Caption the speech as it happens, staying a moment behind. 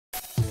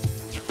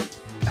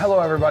Hello,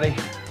 everybody.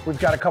 We've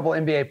got a couple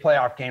NBA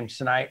playoff games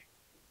tonight.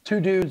 Two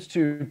dudes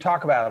to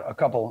talk about a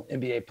couple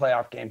NBA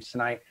playoff games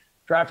tonight.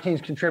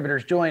 DraftKings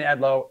contributors Julian,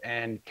 Edlow,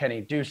 and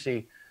Kenny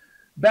Ducey.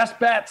 Best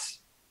bets.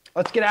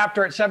 Let's get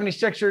after it.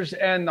 76ers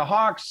and the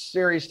Hawks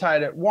series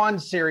tied at 1.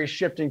 Series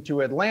shifting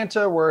to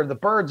Atlanta, where the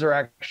Birds are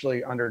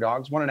actually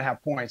underdogs,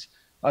 1.5 points.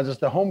 Does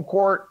the home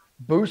court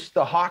boost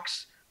the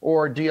Hawks,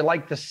 or do you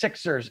like the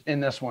Sixers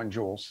in this one,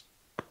 Jules?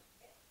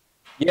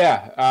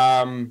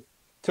 Yeah,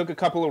 took a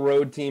couple of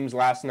road teams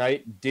last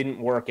night. Didn't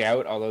work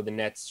out, although the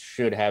Nets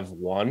should have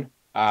won.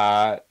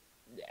 I'm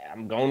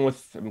going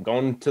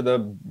to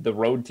the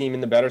road team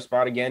in the better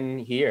spot again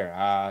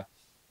here.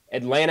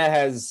 Atlanta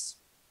has,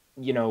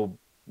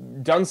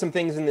 done some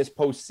things in this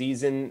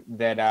postseason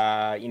that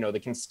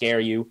that can scare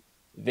you.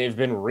 They've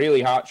been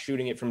really hot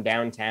shooting it from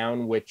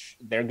downtown, which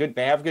they're good.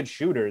 They have good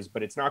shooters,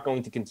 but it's not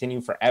going to continue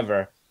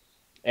forever.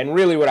 And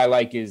really what I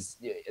like is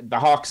the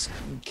Hawks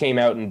came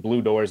out and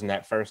blew doors in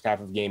that first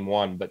half of game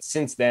 1. But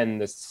since then,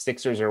 the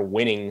Sixers are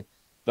winning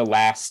the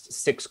last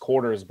 6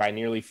 quarters by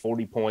nearly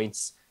 40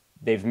 points.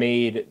 They've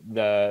made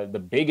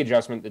the big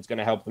adjustment that's going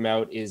to help them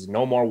out is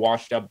no more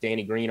washed up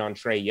Danny Green on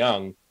Trae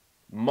Young.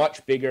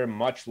 Much bigger,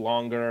 much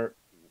longer.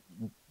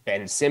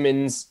 Ben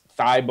Simmons,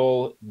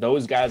 Thibault,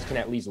 those guys can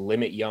at least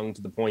limit Young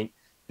to the point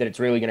that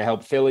it's really going to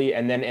help Philly.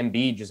 And then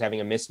Embiid just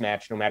having a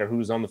mismatch no matter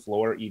who's on the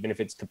floor, even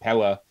if it's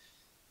Capella.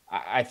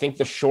 I think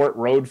the short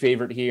road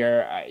favorite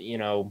here,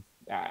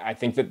 I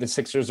think that the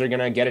Sixers are going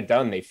to get it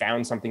done. They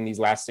found something these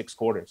last 6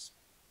 quarters.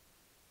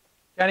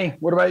 Kenny,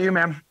 what about you,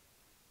 man?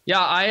 Yeah,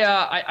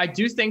 I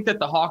do think that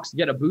the Hawks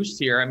get a boost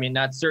here. I mean,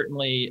 that's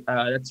certainly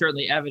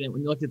evident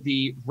when you look at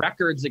the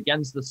records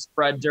against the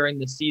spread during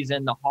the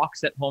season. The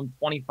Hawks at home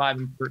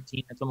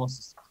 25-13. That's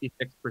almost a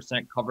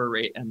 66% cover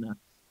rate. And the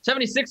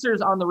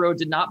 76ers on the road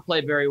did not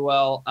play very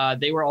well.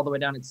 They were all the way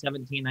down at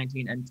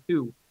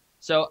 17-19-2.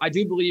 So I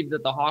do believe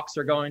that the Hawks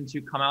are going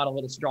to come out a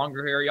little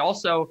stronger here. You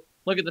also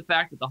look at the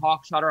fact that the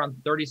Hawks shot around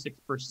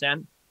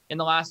 36% in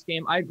the last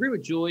game. I agree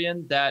with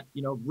Julian that,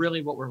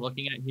 really what we're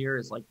looking at here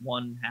is like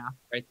one half,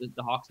 right?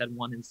 The Hawks had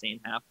one insane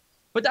half.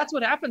 But that's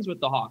what happens with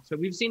the Hawks. So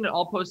we've seen it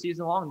all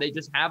postseason long. They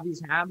just have these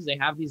halves. They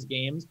have these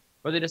games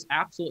where they just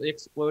absolutely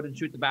explode and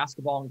shoot the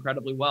basketball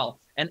incredibly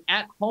well. And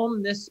at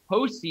home this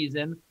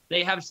postseason,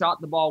 they have shot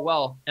the ball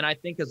well. And I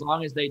think as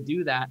long as they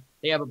do that,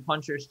 they have a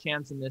puncher's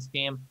chance in this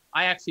game.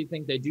 I actually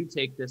think they do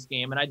take this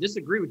game. And I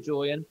disagree with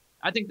Julian.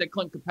 I think that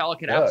Clint Capella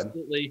could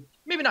absolutely,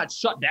 maybe not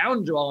shut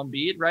down Joel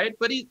Embiid, right?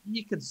 But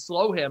he could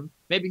slow him.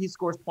 Maybe he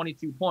scores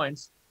 22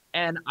 points.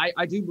 And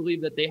I do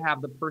believe that they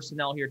have the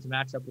personnel here to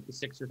match up with the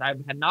Sixers. I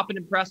have not been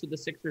impressed with the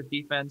Sixers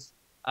defense.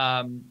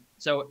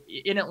 So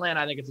in Atlanta,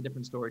 I think it's a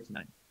different story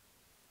tonight.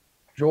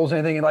 Jules,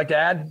 anything you'd like to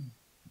add?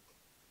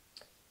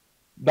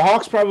 The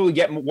Hawks probably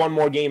get one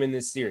more game in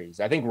this series.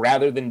 I think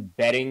rather than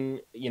betting,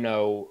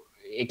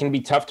 it can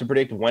be tough to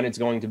predict when it's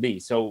going to be.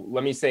 So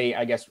let me say,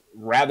 I guess,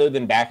 rather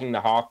than backing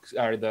the Hawks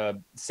or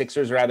the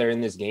Sixers rather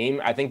in this game,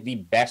 I think the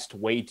best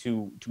way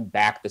to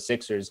back the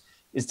Sixers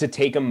is to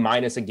take them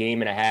minus a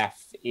game and a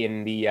half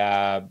in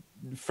the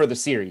for the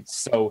series.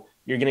 So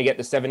you're going to get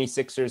the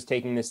 76ers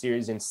taking this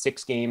series in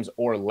 6 games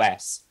or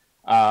less.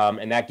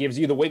 And that gives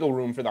you the wiggle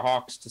room for the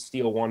Hawks to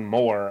steal one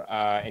more,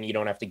 and you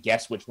don't have to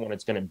guess which one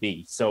it's going to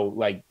be. So,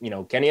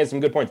 Kenny has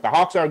some good points. The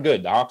Hawks are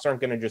good. The Hawks aren't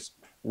going to just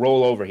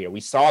roll over here. We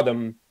saw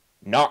them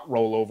not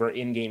roll over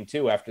in game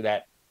 2 after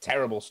that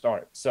terrible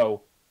start.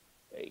 So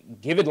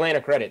give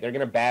Atlanta credit. They're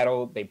going to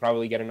battle. They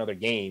probably get another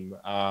game.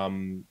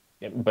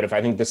 But if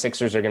I think the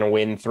Sixers are going to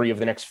win 3 of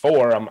the next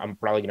 4, I'm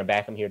probably going to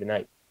back them here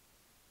tonight.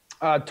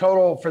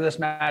 Total for this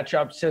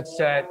matchup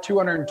sits at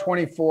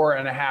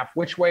 224.5.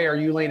 Which way are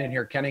you leaning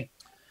here, Kenny?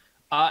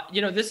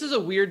 This is a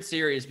weird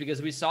series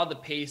because we saw the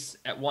pace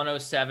at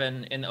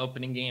 107 in the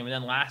opening game. And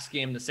then last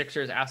game, the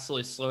Sixers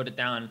absolutely slowed it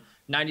down,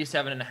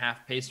 97.5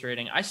 pace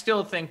rating. I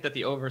still think that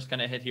the over is going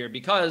to hit here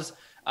because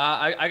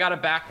I got to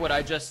back what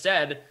I just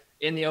said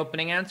in the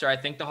opening answer. I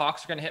think the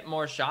Hawks are going to hit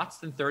more shots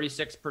than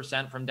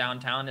 36% from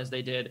downtown as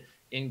they did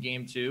in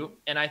game 2.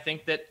 And I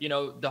think that,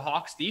 the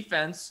Hawks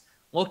defense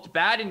looked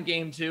bad in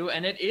game 2,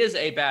 and it is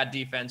a bad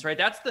defense, right?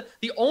 That's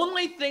the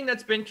only thing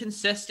that's been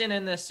consistent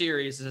in this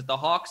series is that the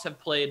Hawks have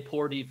played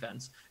poor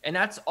defense. And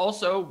that's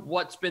also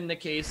what's been the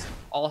case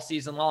all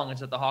season long,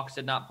 is that the Hawks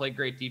did not play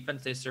great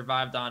defense. They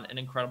survived on an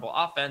incredible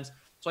offense.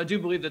 So I do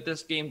believe that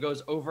this game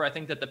goes over. I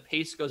think that the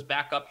pace goes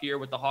back up here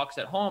with the Hawks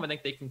at home. I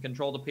think they can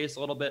control the pace a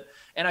little bit.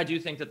 And I do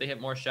think that they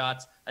hit more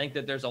shots. I think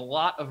that there's a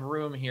lot of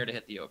room here to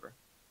hit the over.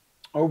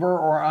 Over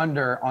or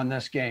under on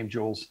this game,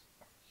 Jules?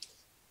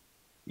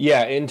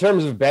 Yeah, in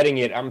terms of betting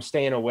it, I'm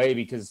staying away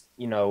because,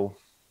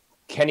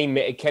 Kenny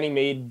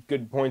made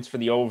good points for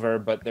the over,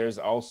 but there's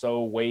also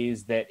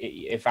ways that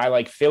if I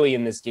like Philly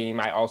in this game,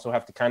 I also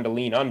have to kind of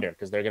lean under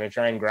because they're going to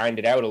try and grind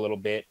it out a little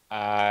bit,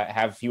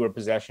 have fewer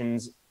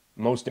possessions,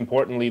 most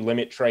importantly,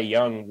 limit Trae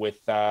Young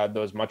with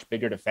those much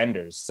bigger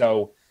defenders.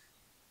 So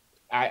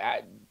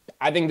I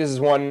think this is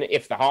one,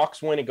 if the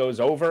Hawks win, it goes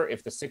over.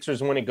 If the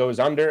Sixers win, it goes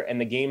under, and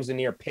the game's a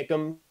near pick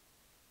 'em.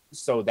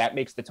 So that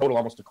makes the total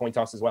almost a coin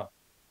toss as well.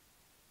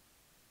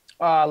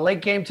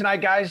 Late game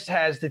tonight, guys,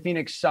 has the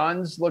Pheonix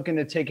Suns looking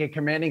to take a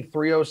commanding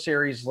 3-0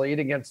 series lead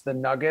against the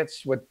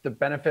Nuggets with the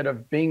benefit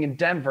of being in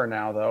Denver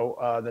now,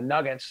 though. The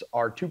Nuggets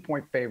are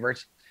 2-point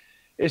favorites.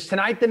 Is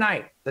tonight the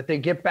night that they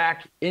get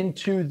back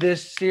into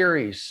this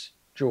series,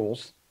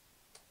 Jules?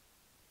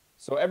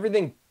 So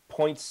everything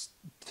points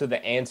to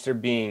the answer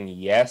being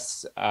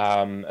yes,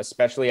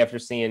 especially after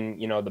seeing,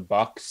 the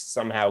Bucks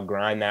somehow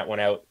grind that one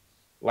out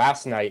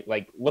last night.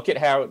 Like, look at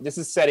how this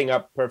is setting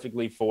up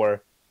perfectly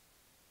for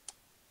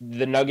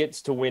the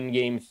Nuggets to win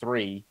game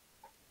 3,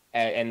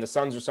 and the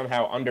Suns are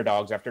somehow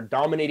underdogs after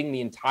dominating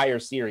the entire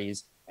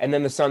series. And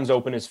then the Suns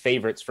open as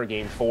favorites for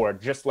game 4,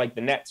 just like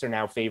the Nets are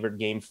now favored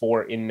game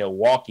 4 in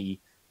Milwaukee.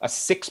 A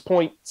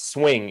 6-point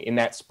swing in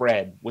that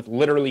spread with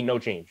literally no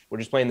change. We're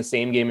just playing the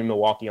same game in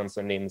Milwaukee on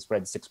Sunday, and the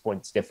spread's 6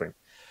 points different.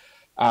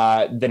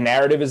 The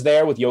narrative is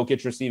there with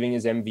Jokic receiving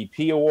his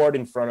MVP award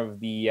in front of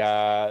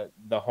the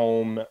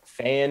home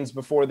fans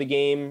before the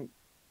game.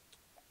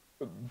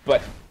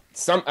 But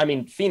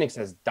Phoenix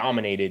has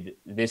dominated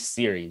this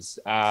series.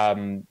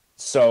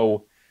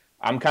 So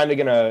I'm kind of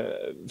going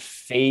to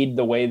fade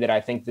the way that I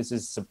think this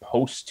is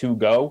supposed to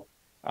go,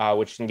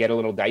 which can get a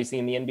little dicey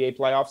in the NBA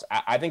playoffs.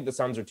 I think the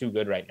Suns are too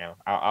good right now.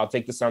 I'll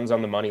take the Suns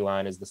on the money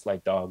line as the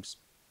slight dogs.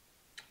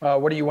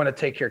 What do you want to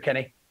take here,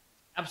 Kenny?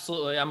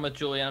 Absolutely. I'm with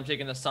Julian. I'm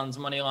taking the Suns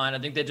money line. I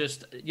think they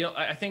just,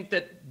 I think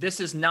that this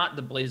is not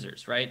the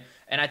Blazers, right?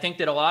 And I think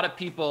that a lot of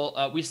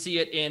people, we see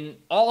it in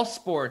all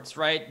sports,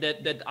 right?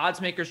 That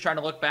odds makers trying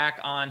to look back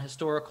on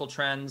historical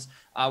trends,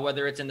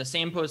 whether it's in the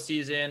same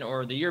postseason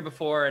or the year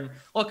before. And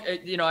look,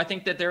 I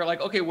think that they're like,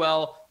 okay,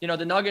 well,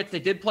 the Nuggets, they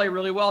did play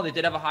really well. They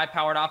did have a high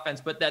powered offense,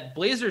 but that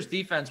Blazers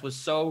defense was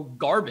so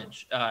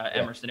garbage,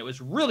 Emerson. It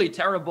was really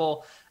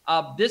terrible.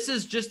 This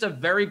is just a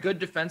very good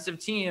defensive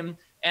team.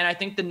 And I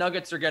think the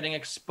Nuggets are getting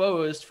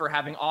exposed for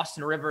having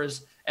Austin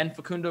Rivers and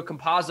Facundo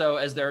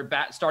Campazzo as their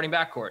starting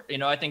backcourt.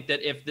 I think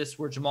that if this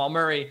were Jamal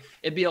Murray,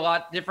 it'd be a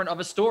lot different of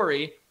a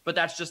story, but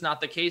that's just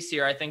not the case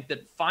here. I think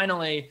that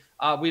finally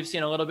we've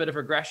seen a little bit of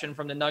regression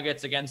from the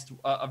Nuggets against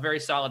a very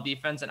solid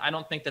defense. And I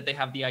don't think that they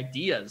have the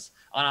ideas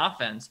on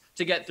offense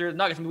to get through the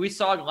Nuggets. I mean, we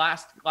saw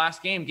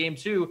last game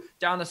 2,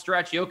 down the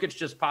stretch, Jokic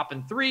just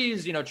popping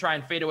threes, try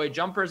and fade away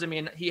jumpers. I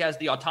mean, he has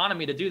the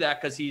autonomy to do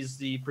that because he's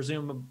the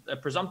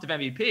presumptive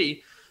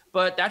MVP.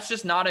 But that's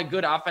just not a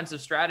good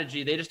offensive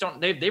strategy. They just don't.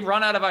 They've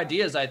run out of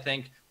ideas, I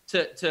think,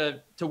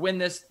 to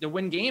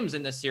win games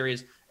in this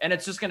series. And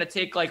it's just going to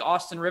take like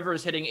Austin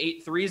Rivers hitting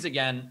 8 threes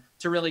again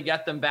to really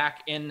get them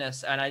back in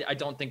this. And I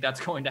don't think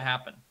that's going to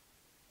happen.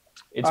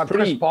 It's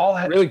pretty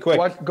really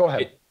quick. Go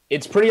ahead.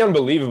 It's pretty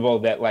unbelievable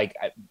that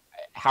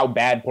how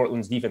bad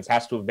Portland's defense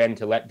has to have been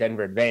to let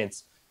Denver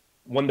advance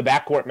when the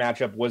backcourt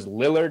matchup was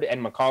Lillard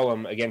and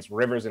McCollum against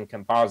Rivers and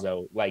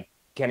Campazzo.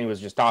 Kenny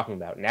was just talking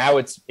about. Now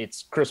it's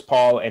Chris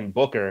Paul and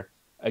Booker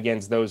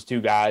against those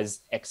two guys,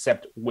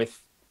 except with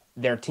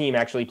their team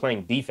actually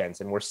playing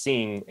defense, and we're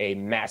seeing a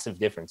massive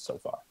difference so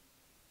far.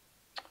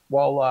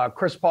 Well,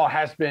 Chris Paul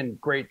has been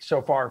great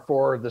so far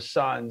for the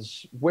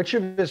Suns. Which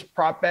of his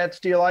prop bets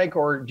do you like,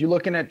 or do you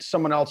looking at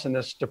someone else in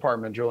this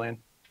department, Julian?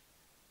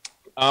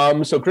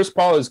 So Chris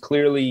Paul is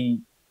clearly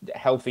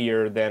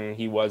healthier than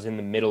he was in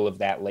the middle of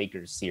that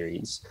Lakers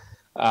series,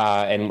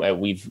 and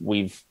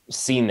we've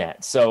seen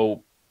that.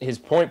 So his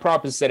point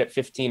prop is set at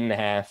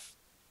 15.5.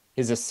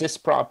 His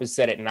assist prop is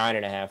set at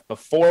 9.5.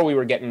 Before we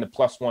were getting the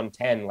plus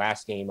 110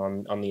 last game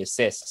on the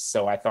assists.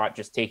 So I thought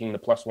just taking the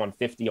plus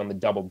 150 on the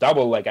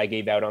double-double like I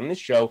gave out on this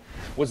show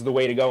was the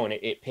way to go, and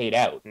it paid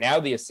out. Now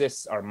the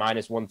assists are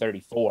minus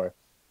 134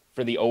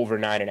 for the over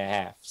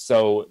 9.5.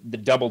 So the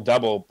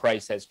double-double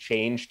price has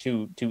changed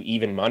to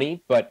even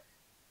money, but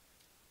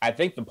I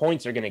think the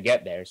points are going to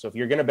get there. So if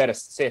you're going to bet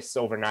assists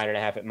over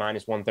 9.5 at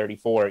minus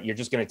 134, you're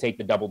just going to take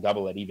the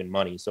double-double at even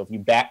money. So if you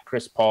back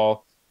Chris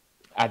Paul,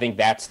 I think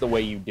that's the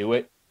way you do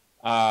it.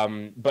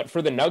 But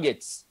for the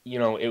Nuggets,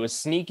 it was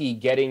sneaky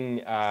getting,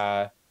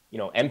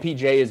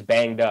 MPJ is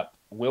banged up.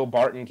 Will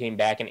Barton came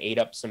back and ate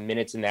up some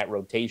minutes in that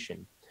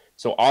rotation.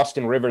 So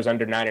Austin Rivers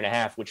under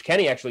 9.5, which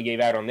Kenny actually gave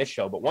out on this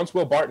show. But once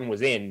Will Barton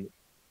was in,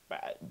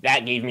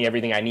 that gave me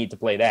everything I need to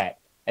play that.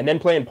 And then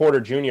playing Porter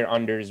Jr.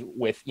 unders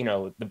with,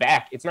 the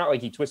back. It's not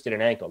like he twisted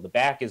an ankle. The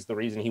back is the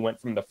reason he went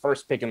from the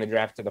first pick in the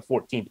draft to the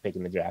 14th pick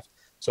in the draft.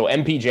 So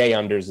MPJ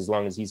unders, as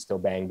long as he's still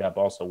banged up,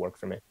 also work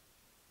for me.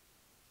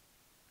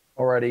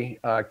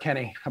 Alrighty.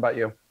 Kenny, how about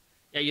you?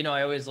 Yeah,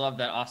 I always love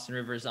that Austin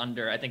Rivers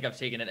under. I think I've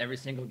taken it every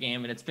single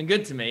game, and it's been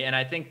good to me. And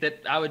I think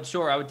that I would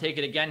take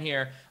it again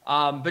here.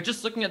 But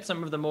just looking at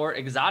some of the more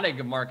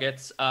exotic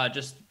markets,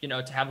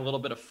 to have a little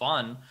bit of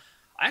fun,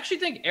 I actually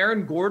think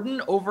Aaron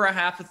Gordon over a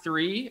half a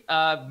three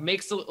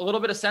makes a little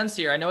bit of sense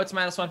here. I know it's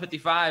minus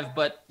 155,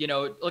 but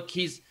look,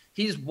 he's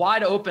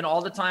wide open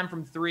all the time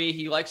from 3.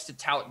 He likes to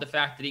tout the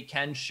fact that he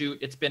can shoot.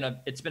 It's been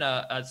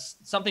a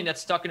something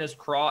that's stuck in his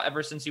craw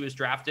ever since he was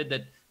drafted,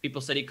 that people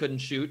said he couldn't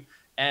shoot.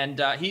 And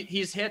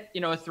he's hit,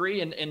 a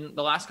 3 in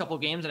the last couple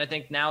of games. And I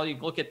think now you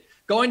look at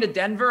going to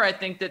Denver, I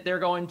think that they're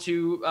going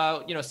to,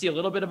 see a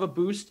little bit of a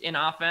boost in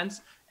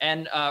offense.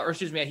 And,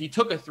 he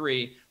took a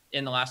 3.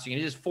 in the last 2 games.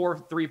 He has 4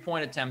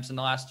 3-point attempts in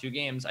the last 2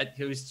 games.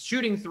 He was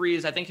shooting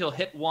threes. I think he'll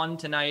hit one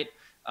tonight.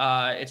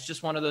 It's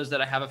just one of those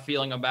that I have a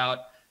feeling about,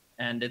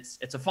 and it's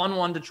a fun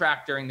one to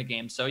track during the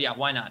game. So yeah,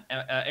 why not?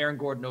 Aaron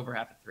Gordon over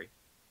half at 3.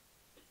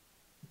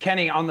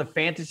 Kenny, on the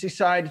fantasy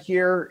side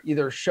here,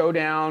 either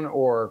showdown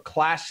or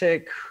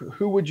classic,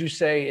 who would you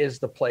say is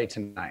the play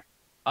tonight?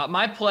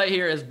 My play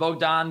here is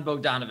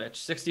Bogdanovich,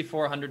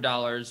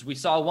 $6,400. We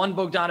saw one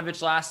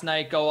Bogdanovich last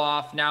night go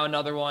off. Now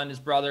another one, his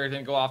brother,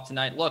 going to go off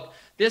tonight. Look,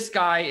 this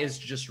guy is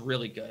just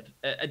really good.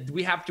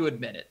 We have to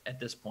admit it at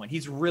this point.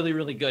 He's really,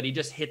 really good. He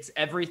just hits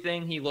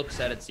everything he looks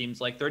at, it seems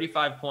like.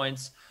 35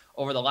 points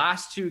over the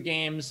last 2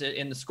 games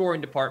in the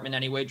scoring department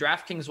anyway.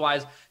 DraftKings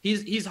wise,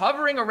 he's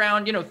hovering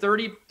around,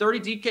 30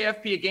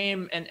 DKFP a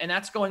game, and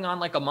that's going on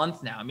like a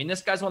month now. I mean,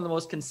 this guy's one of the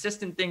most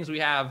consistent things we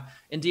have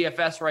in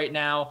DFS right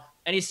now.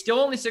 And he's still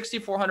only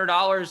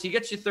 $6,400. He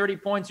gets you 30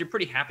 points. You're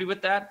pretty happy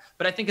with that.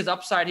 But I think his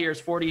upside here is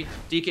 40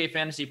 DK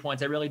fantasy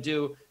points. I really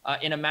do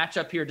in a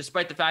matchup here,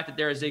 despite the fact that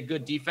there is a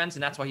good defense,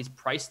 and that's why he's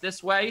priced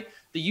this way.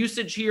 The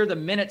usage here, the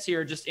minutes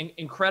here, just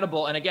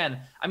incredible. And again,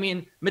 I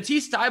mean,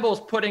 Matisse Thybulle is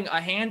putting a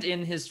hand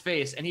in his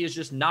face, and he is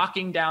just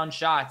knocking down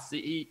shots.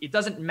 It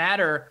doesn't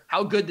matter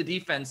how good the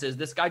defense is.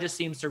 This guy just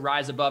seems to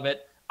rise above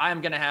it. I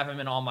am going to have him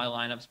in all my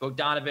lineups.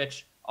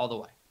 Bogdanovich all the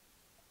way.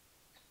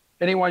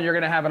 Anyone you're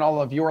going to have in all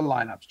of your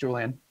lineups,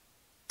 Julian?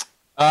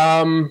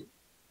 I'm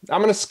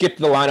going to skip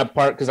the lineup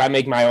part because I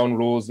make my own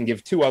rules and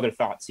give 2 other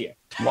thoughts here.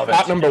 Love it.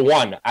 Thought number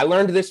 1, I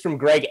learned this from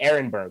Greg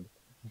Ehrenberg.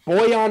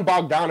 Bojan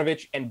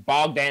Bogdanovic and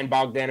Bogdan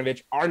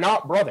Bogdanovic are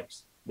not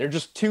brothers. They're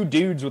just 2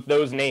 dudes with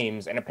those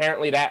names, and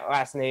apparently that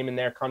last name in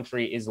their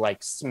country is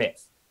like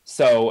Smith.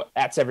 So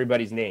that's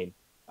everybody's name.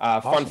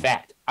 Awesome. Fun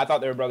fact, I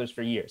thought they were brothers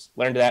for years.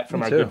 Learned that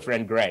from our good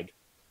friend Greg.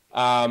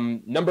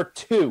 Number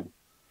 2,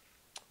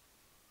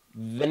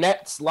 the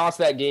Nets lost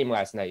that game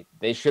last night.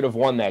 They should have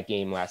won that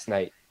game last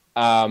night.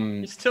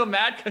 You're still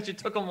mad because you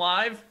took them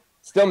live?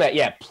 Still mad,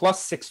 yeah,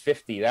 plus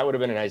 650. That would have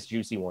been a nice,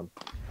 juicy one.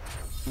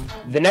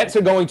 The Nets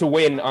are going to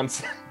win on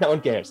 – no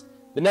one cares.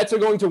 The Nets are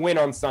going to win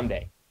on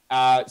Sunday.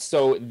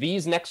 So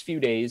these next few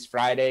days,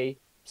 Friday,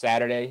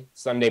 Saturday,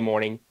 Sunday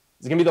morning,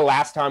 is going to be the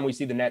last time we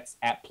see the Nets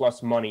at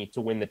plus money to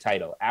win the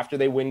title. After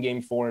they win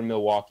Game 4 in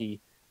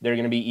Milwaukee, they're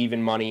going to be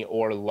even money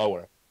or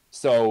lower.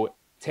 So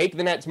 – take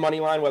the Nets money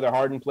line, whether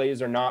Harden plays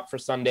or not for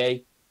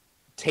Sunday.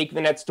 Take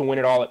the Nets to win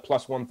it all at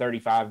plus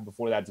 135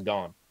 before that's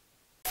gone.